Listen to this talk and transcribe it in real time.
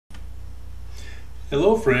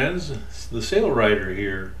Hello friends, it's the Sail Rider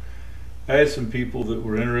here. I had some people that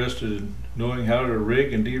were interested in knowing how to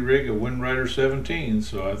rig and de-rig a Windrider 17,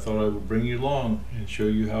 so I thought I would bring you along and show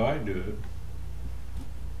you how I do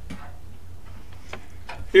it.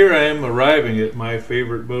 Here I am arriving at my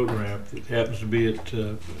favorite boat ramp. It happens to be at,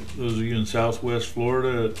 those of you in Southwest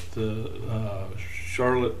Florida, at the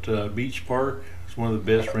Charlotte Beach Park. It's one of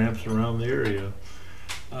the best ramps around the area.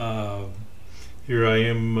 Here I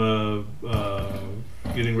am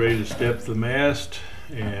getting ready to step the mast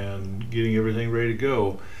and getting everything ready to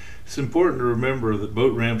go. It's important to remember that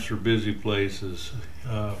boat ramps are busy places.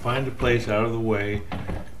 Find a place out of the way,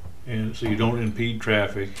 and so you don't impede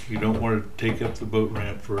traffic. You don't want to take up the boat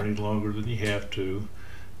ramp for any longer than you have to.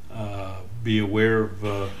 Be aware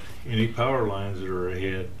of any power lines that are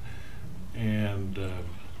ahead, and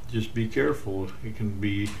just be careful. It can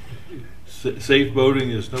be safe boating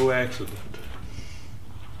is no accident.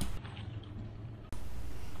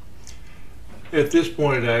 At this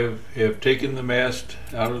point, I have taken the mast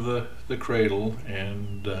out of the cradle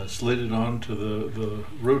and slid it onto the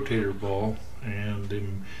rotator ball, and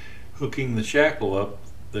am hooking the shackle up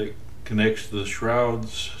that connects the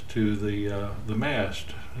shrouds to the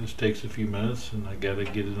mast. This takes a few minutes, and I got to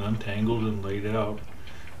get it untangled and laid out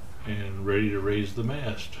and ready to raise the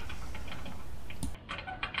mast.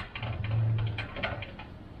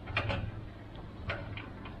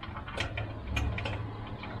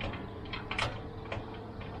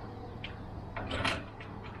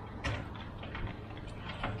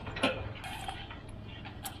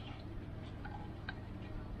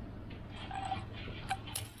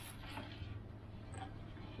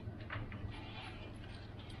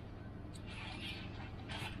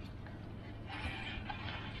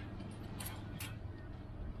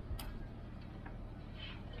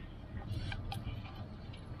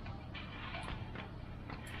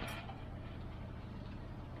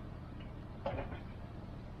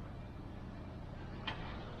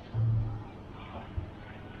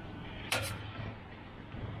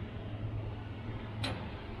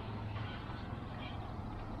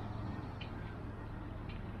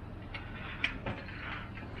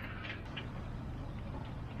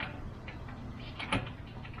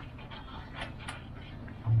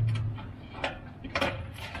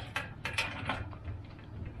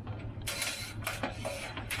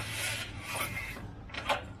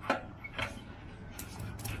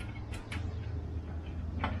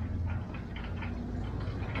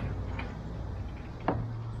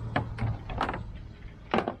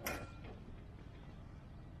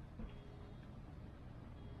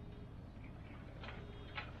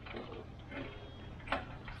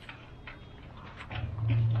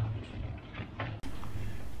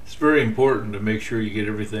 It's very important to make sure you get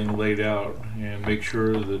everything laid out and make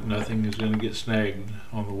sure that nothing is going to get snagged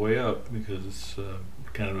on the way up, because it's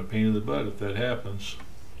kind of a pain in the butt if that happens.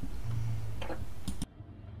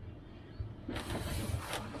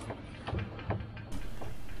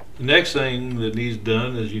 The next thing that needs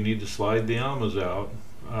done is you need to slide the amas out.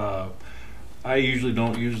 I usually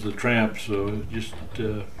don't use the tramp, so it just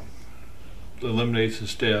eliminates a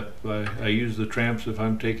step. I use the tramps if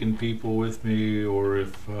I'm taking people with me, or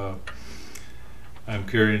if I'm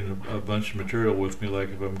carrying a bunch of material with me, like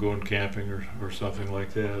if I'm going camping or something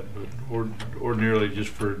like that. But ordinarily,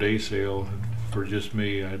 just for a day sail, for just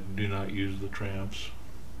me, I do not use the tramps.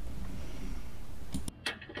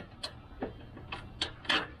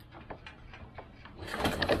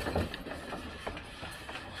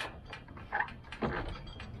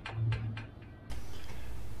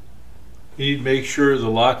 You need to make sure the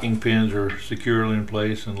locking pins are securely in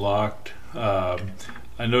place and locked. I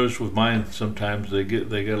notice with mine sometimes they get a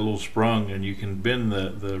little sprung, and you can bend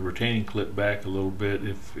the retaining clip back a little bit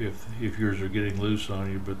if yours are getting loose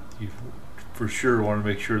on you, but you for sure want to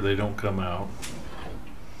make sure they don't come out.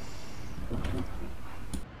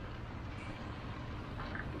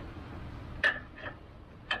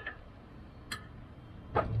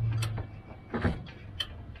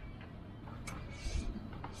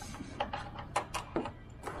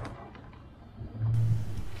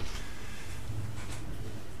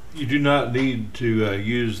 You do not need to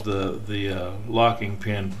use the locking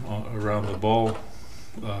pin around the ball,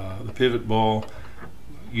 the pivot ball,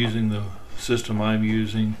 using the system I'm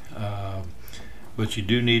using, but you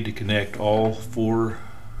do need to connect all four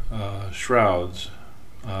shrouds.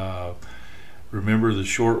 Remember, the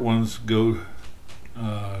short ones go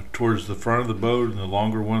towards the front of the boat and the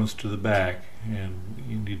longer ones to the back, and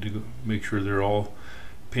you need to make sure they're all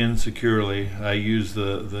pinned securely. I use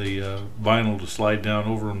the vinyl to slide down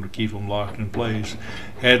over them to keep them locked in place.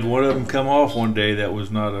 Had one of them come off one day. That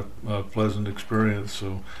was not a pleasant experience,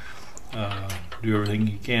 so do everything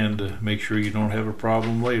you can to make sure you don't have a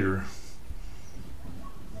problem later.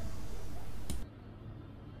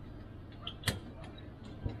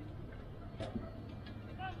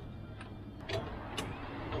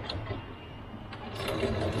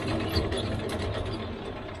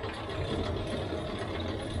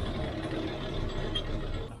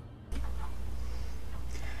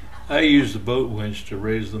 I use the boat winch to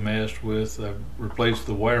raise the mast with. I've replaced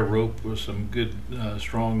the wire rope with some good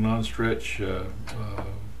strong non-stretch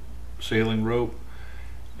sailing rope,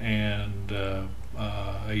 and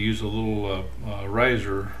I use a little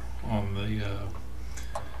riser on the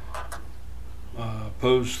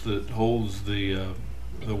post that holds the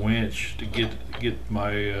winch to get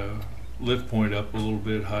my lift point up a little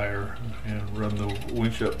bit higher and run the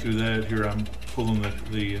winch up through that. Here I'm pulling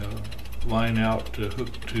the line out to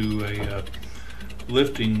hook to a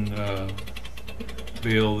lifting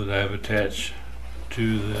bail that I have attached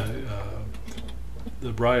to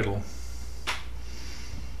the bridle.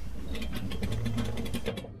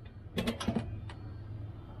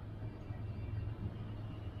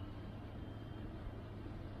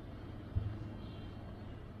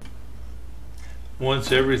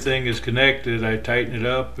 Once everything is connected, I tighten it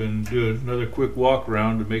up and do another quick walk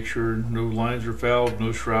around to make sure no lines are fouled,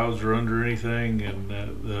 no shrouds are under anything, and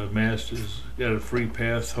the mast has got a free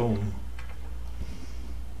path home.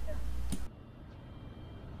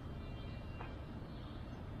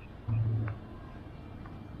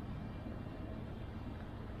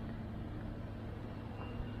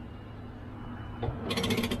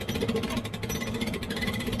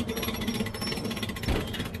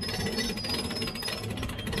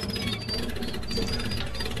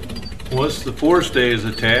 Once the forestay is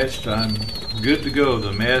attached, I'm good to go.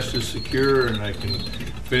 The mast is secure and I can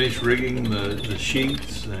finish rigging the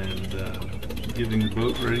sheets and getting the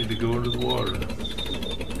boat ready to go into the water.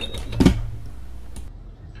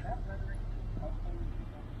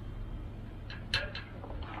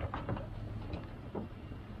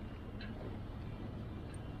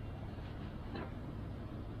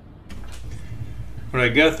 When I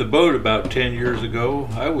got the boat about 10 years ago,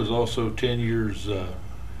 I was also 10 years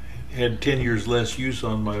had 10 years less use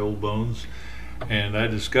on my old bones, and I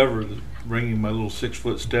discovered that bringing my little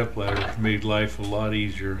 6-foot step ladder made life a lot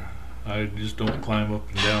easier. I just don't climb up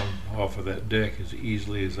and down off of that deck as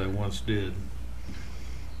easily as I once did.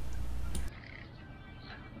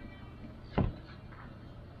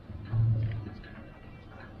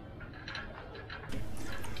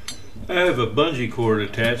 I have a bungee cord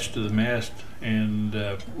attached to the mast, and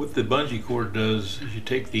what the bungee cord does is you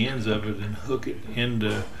take the ends of it and hook it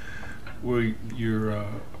into where your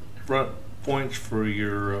front points for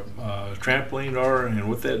your trampoline are, and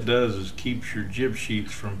what that does is keeps your jib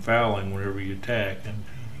sheets from fouling whenever you tack, and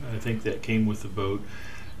I think that came with the boat.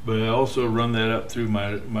 But I also run that up through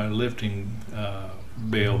my lifting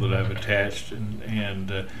bail that I've attached,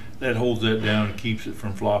 and that holds that down and keeps it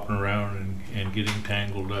from flopping around and getting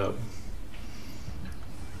tangled up.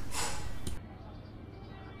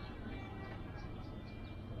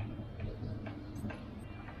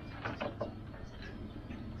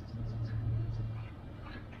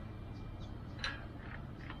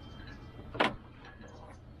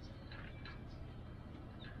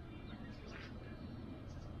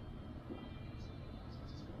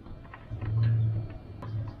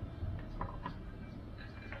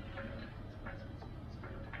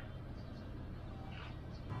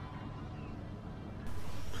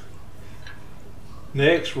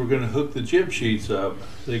 Next, we're going to hook the jib sheets up.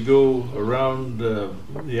 They go around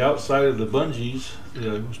the outside of the bungees that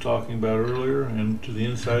I was talking about earlier and to the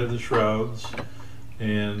inside of the shrouds,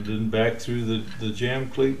 and then back through the jam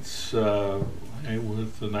cleats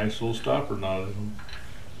with a nice little stopper knot in them.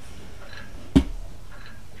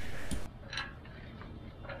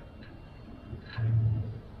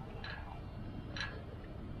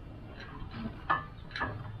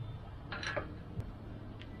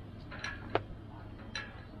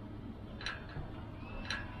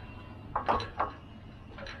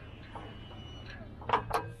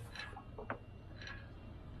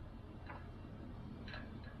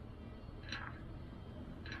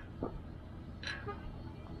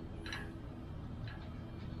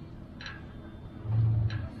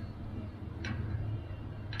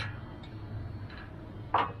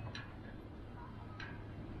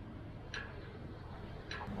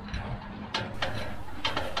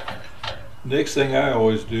 Next thing I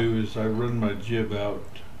always do is I run my jib out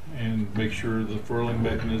and make sure the furling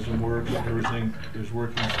mechanism works, everything is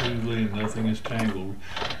working smoothly and nothing is tangled.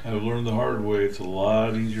 I've learned the hard way, it's a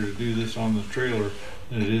lot easier to do this on the trailer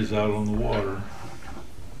than it is out on the water.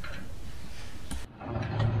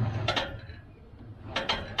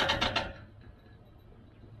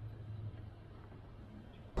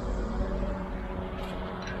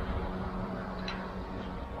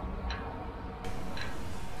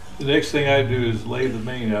 The next thing I do is lay the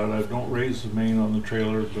main out. I don't raise the main on the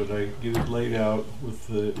trailer, but I get it laid out with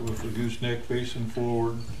the gooseneck facing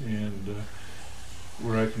forward, and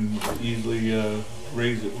where I can easily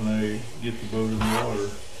raise it when I get the boat in the water.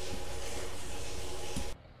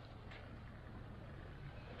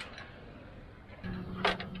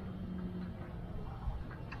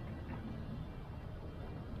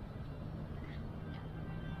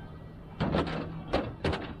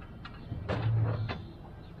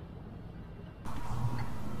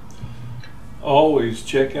 Always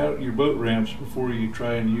check out your boat ramps before you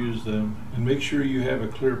try and use them, and make sure you have a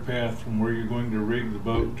clear path from where you're going to rig the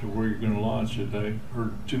boat to where you're going to launch it. I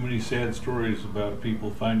heard too many sad stories about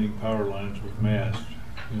people finding power lines with masts.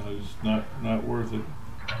 You know, it's not worth it.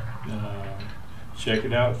 Check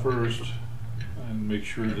it out first and make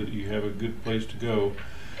sure that you have a good place to go.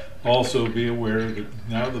 Also be aware that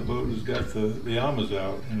now the boat has got the amas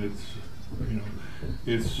out, and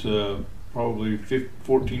it's probably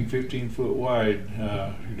 14, 15 foot wide.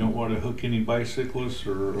 You don't want to hook any bicyclists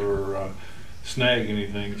or snag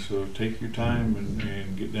anything, so take your time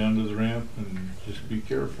and get down to the ramp and just be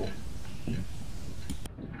careful.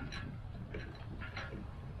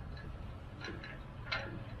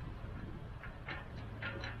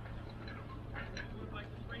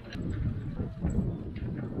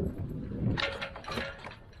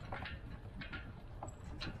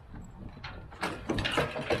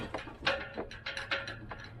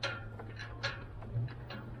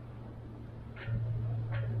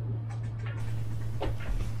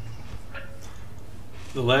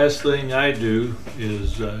 The last thing I do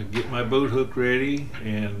is get my boat hook ready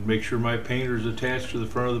and make sure my painter is attached to the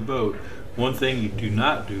front of the boat. One thing you do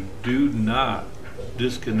not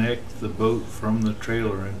disconnect the boat from the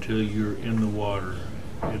trailer until you're in the water.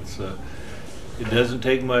 It doesn't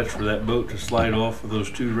take much for that boat to slide off of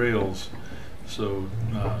those two rails, so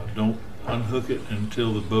don't unhook it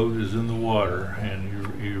until the boat is in the water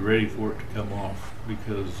and you're ready for it to come off,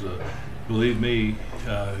 because believe me,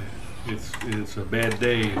 it's a bad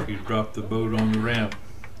day if you drop the boat on the ramp.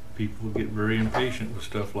 People get very impatient with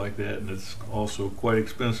stuff like that, and it's also quite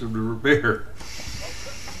expensive to repair.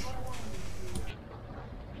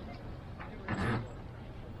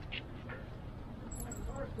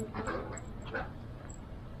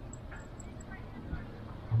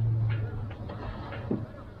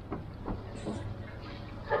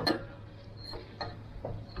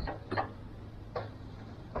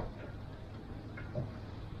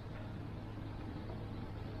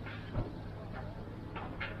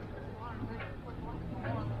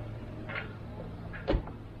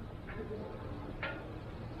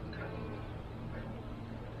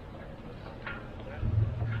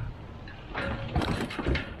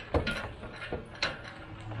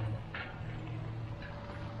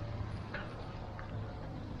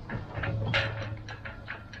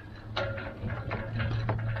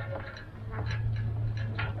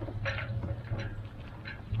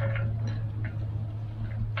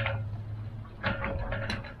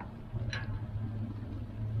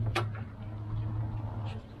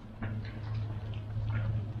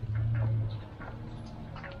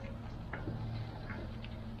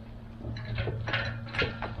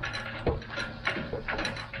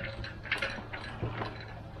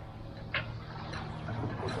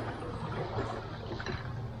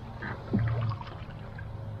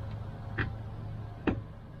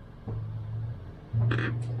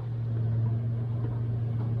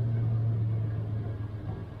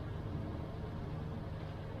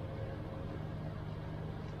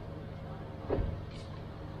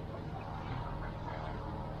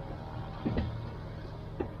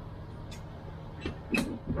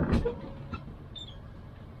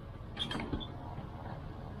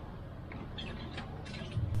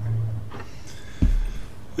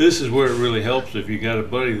 This is where it really helps if you got a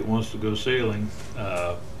buddy that wants to go sailing.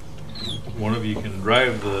 One of you can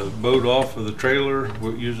drive the boat off of the trailer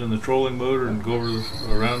using the trolling motor and go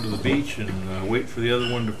around to the beach and wait for the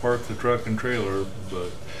other one to park the truck and trailer.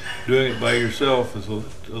 But doing it by yourself is a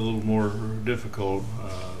little more difficult.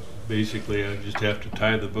 Basically, I just have to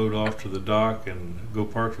tie the boat off to the dock and go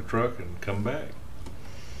park the truck and come back.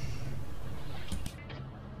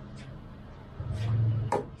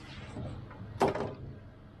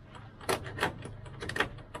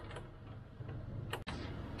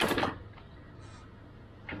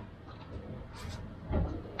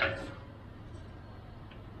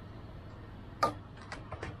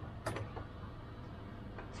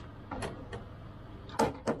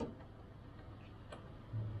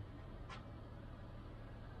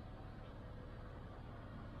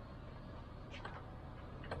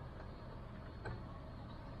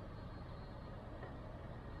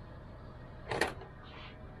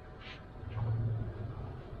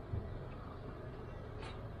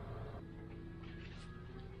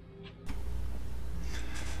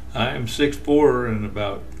 I'm 6'4" and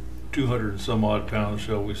about 200 and some odd pounds,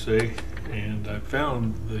 shall we say, and I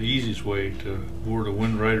found the easiest way to board a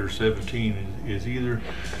Windrider 17 is either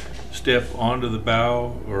step onto the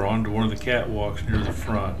bow or onto one of the catwalks near the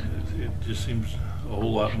front. It just seems a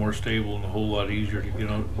whole lot more stable and a whole lot easier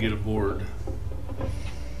to get aboard.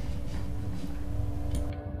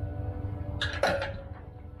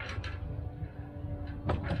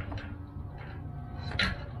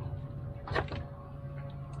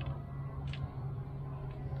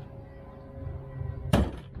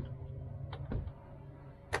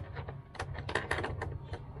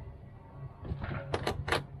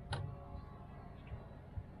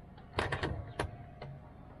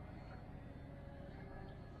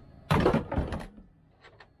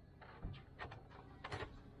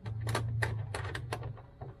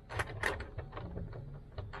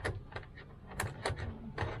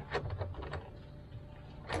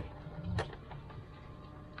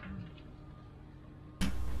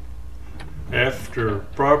 After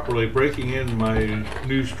properly breaking in my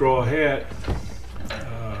new straw hat,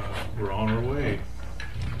 we're on our way.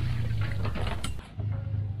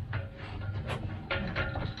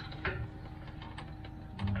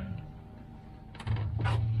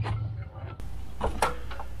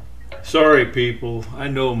 Sorry people, I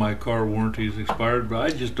know my car warranty is expired, but I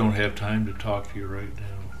just don't have time to talk to you right now.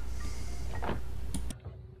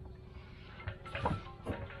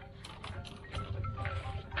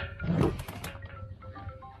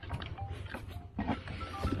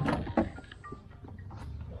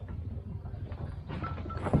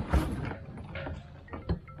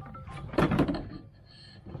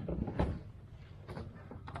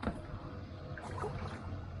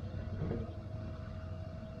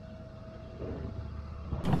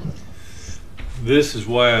 This is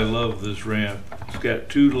why I love this ramp. It's got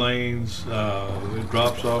 2 lanes, it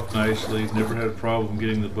drops off nicely, never had a problem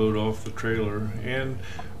getting the boat off the trailer, and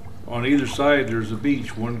on either side there's a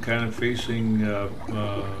beach, one kind of facing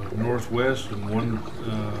northwest and one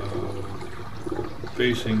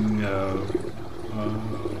facing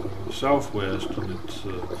southwest, and it's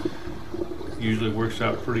usually works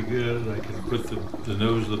out pretty good. I can put the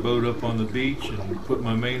nose of the boat up on the beach and put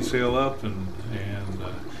my mainsail up and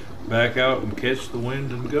back out and catch the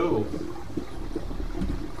wind and go.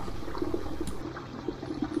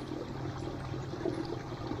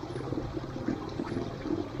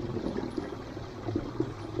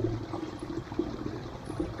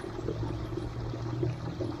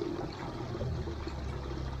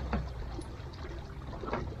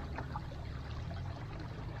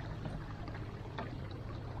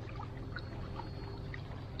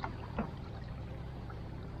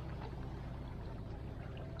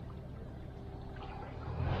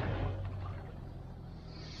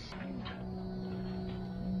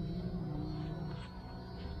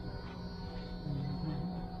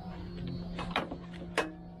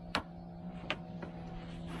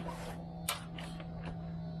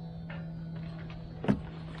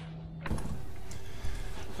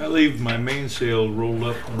 I leave my mainsail rolled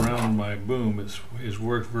up around my boom. It's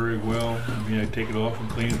worked very well. I mean, I take it off and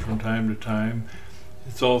clean it from time to time.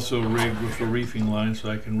 It's also rigged with a reefing line, so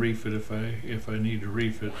I can reef it if I need to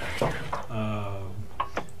reef it. But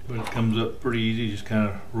it comes up pretty easy. Just kind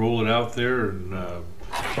of roll it out there. And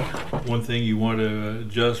one thing you want to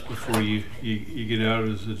adjust before you get out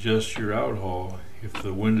is adjust your outhaul. If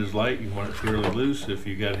the wind is light, you want it fairly loose. If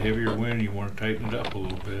you got heavier wind, you want to tighten it up a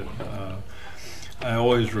little bit. I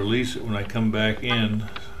always release it when I come back in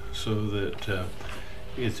so that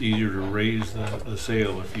it's easier to raise the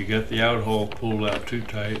sail. If you get the outhaul pulled out too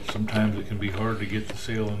tight, sometimes it can be hard to get the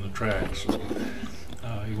sail in the track. So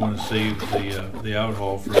you want to save the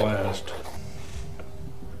outhaul for last.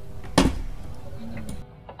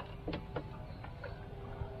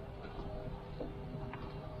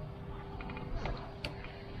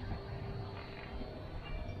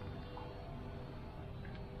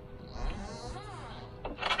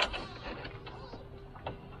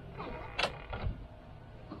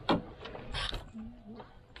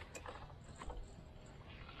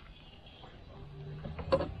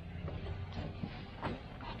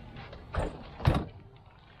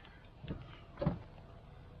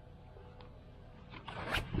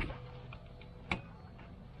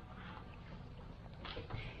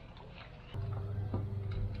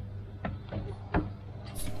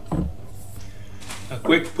 A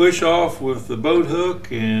quick push off with the boat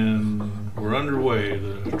hook and we're underway.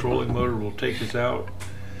 The trolling motor will take us out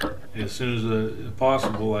as soon as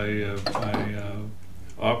possible. I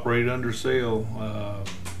operate under sail.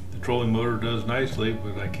 The trolling motor does nicely,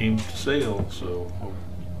 but I came to sail, so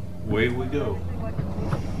away we go.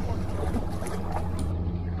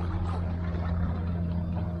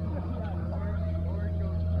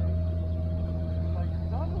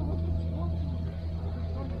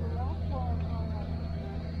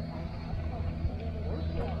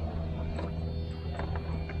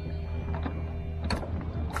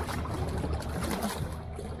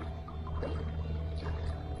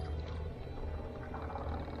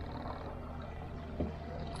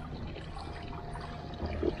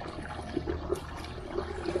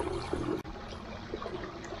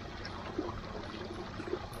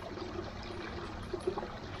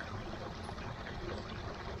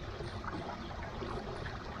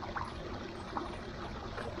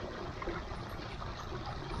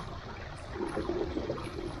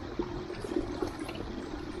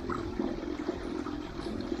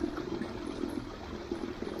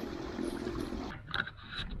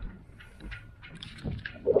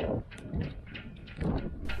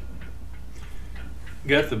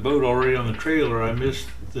 got the boat already on the trailer, I missed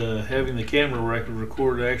having the camera where I could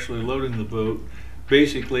record actually loading the boat.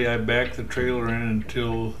 Basically, I backed the trailer in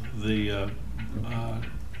until the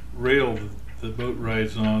rail the boat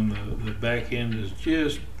rides on, the back end is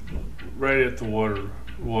just right at the water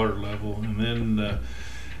level, and then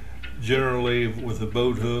generally with a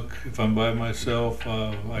boat hook, if I'm by myself,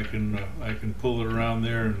 I can pull it around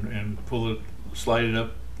there and pull it, slide it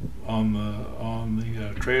up on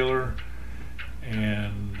the trailer,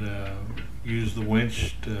 and use the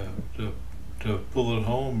winch to pull it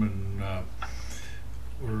home, and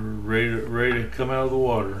we're ready to come out of the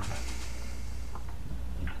water.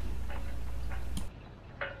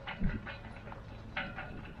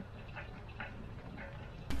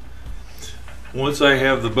 Once I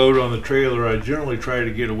have the boat on the trailer, I generally try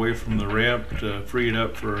to get away from the ramp to free it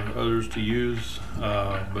up for others to use.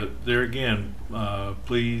 But there again,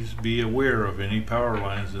 please be aware of any power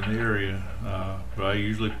lines in the area. But I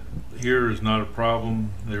usually, here is not a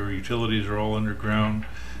problem. Their utilities are all underground,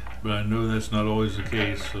 but I know that's not always the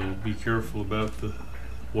case. So be careful about the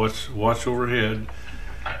watch overhead.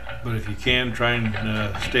 But if you can, try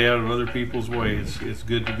and stay out of other people's way. It's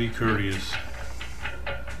good to be courteous.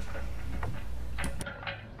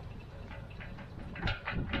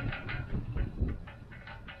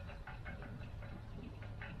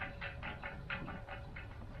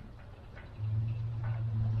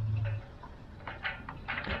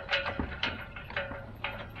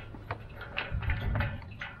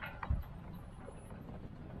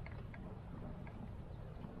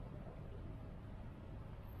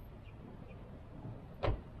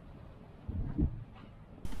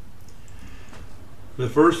 The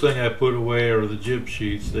first thing I put away are the jib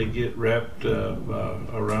sheets. They get wrapped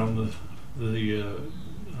around the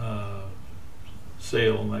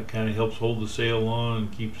sail, and that kind of helps hold the sail on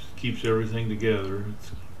and keeps everything together.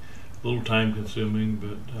 It's a little time consuming,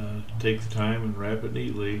 but take the time and wrap it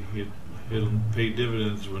neatly. It'll pay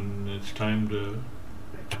dividends when it's time to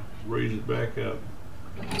raise it back up.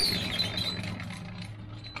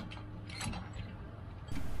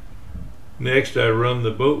 Next, I run the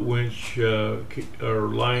boat winch or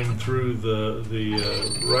line through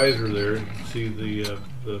the riser there. You can see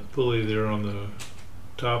the pulley there on the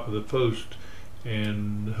top of the post,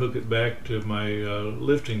 and hook it back to my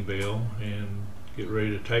lifting bail and get ready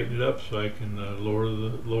to tighten it up so I can lower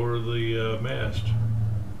the mast.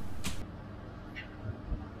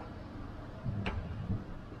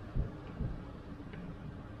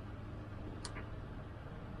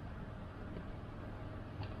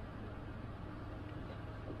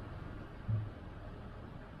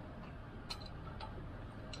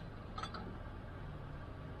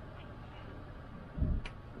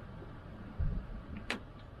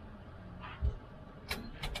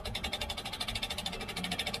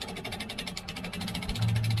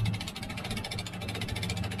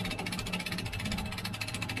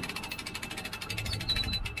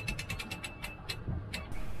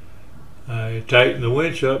 I tighten the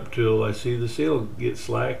winch up till I see the sail get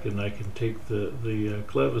slack, and I can take the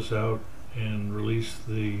clevis out and release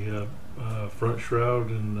the front shroud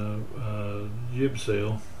and jib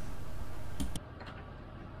sail.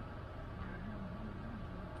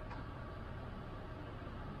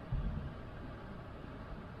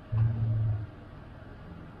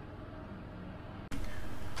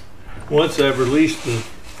 Once I've released the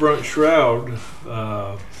front shroud,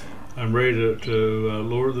 I'm ready to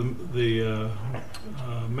lower the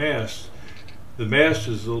mast. The mast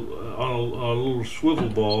is on a little swivel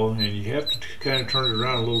ball, and you have to kind of turn it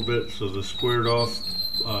around a little bit so the squared off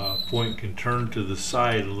point can turn to the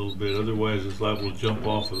side a little bit. Otherwise, it's liable to jump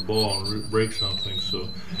off of the ball and break something. So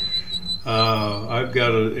I've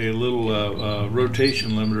got a little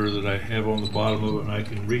rotation limiter that I have on the bottom of it, and I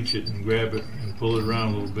can reach it and grab it and pull it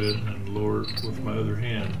around a little bit and lower it with my other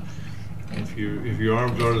hand. If your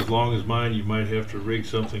arms aren't as long as mine, you might have to rig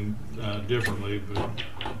something differently,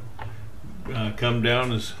 but come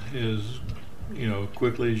down as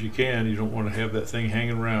quickly as you can. You don't want to have that thing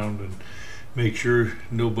hanging around, and make sure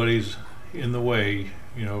nobody's in the way.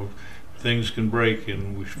 Things can break,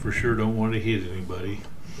 and we for sure don't want to hit anybody.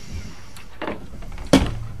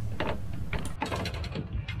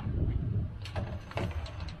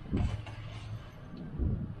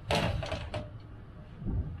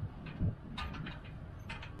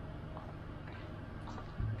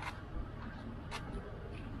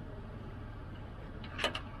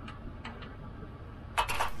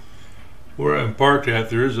 Where I'm parked at,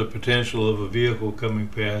 there is a potential of a vehicle coming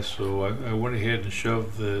past, so I went ahead and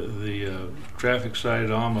shoved the traffic side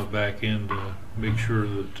AMA back in to make sure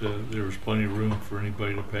that there was plenty of room for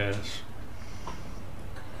anybody to pass.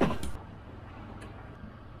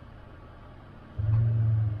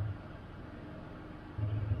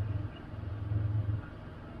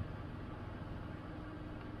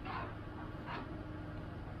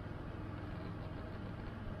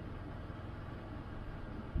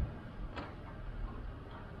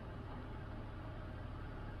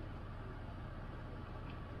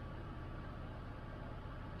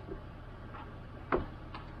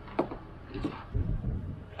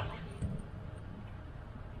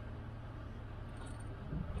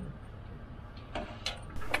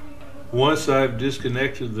 Once I've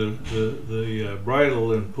disconnected the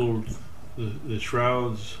bridle and pulled the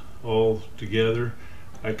shrouds all together,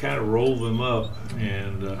 I kind of roll them up,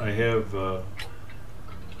 and I have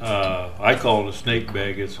I call it a snake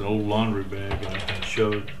bag. It's an old laundry bag, and I can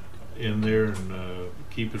shove it in there and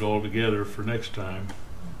keep it all together for next time.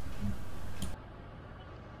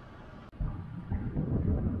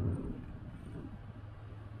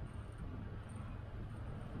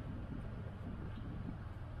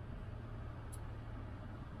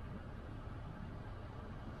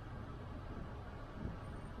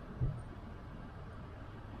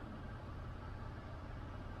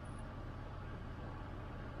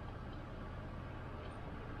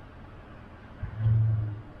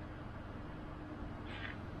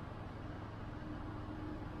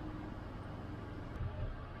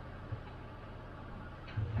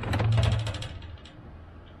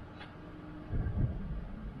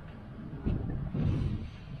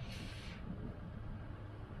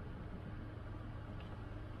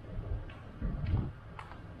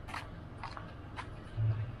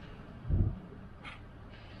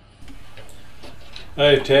 I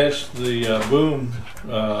attached the boom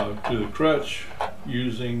to the crutch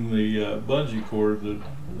using the bungee cord that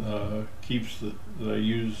that I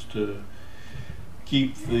use to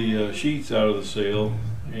keep the sheets out of the sail,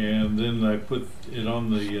 and then I put it on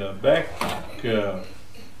the back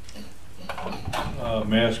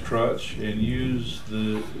mast crutch and use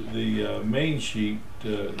the main sheet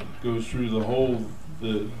goes through the hole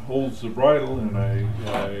that holds the bridle, and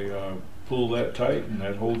I pull that tight, and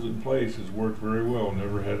that holds it in place. It's worked very well.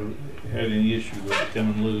 Never had any issue with it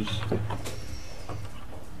coming loose.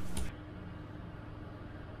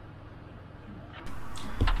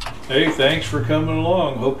 Hey, thanks for coming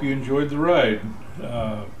along. Hope you enjoyed the ride.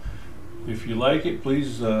 If you like it,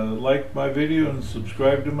 please like my video and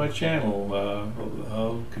subscribe to my channel.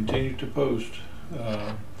 I'll continue to post.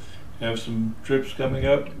 Have some trips coming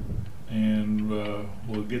up, and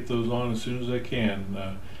we'll get those on as soon as I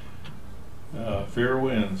can. Fair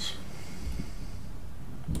winds.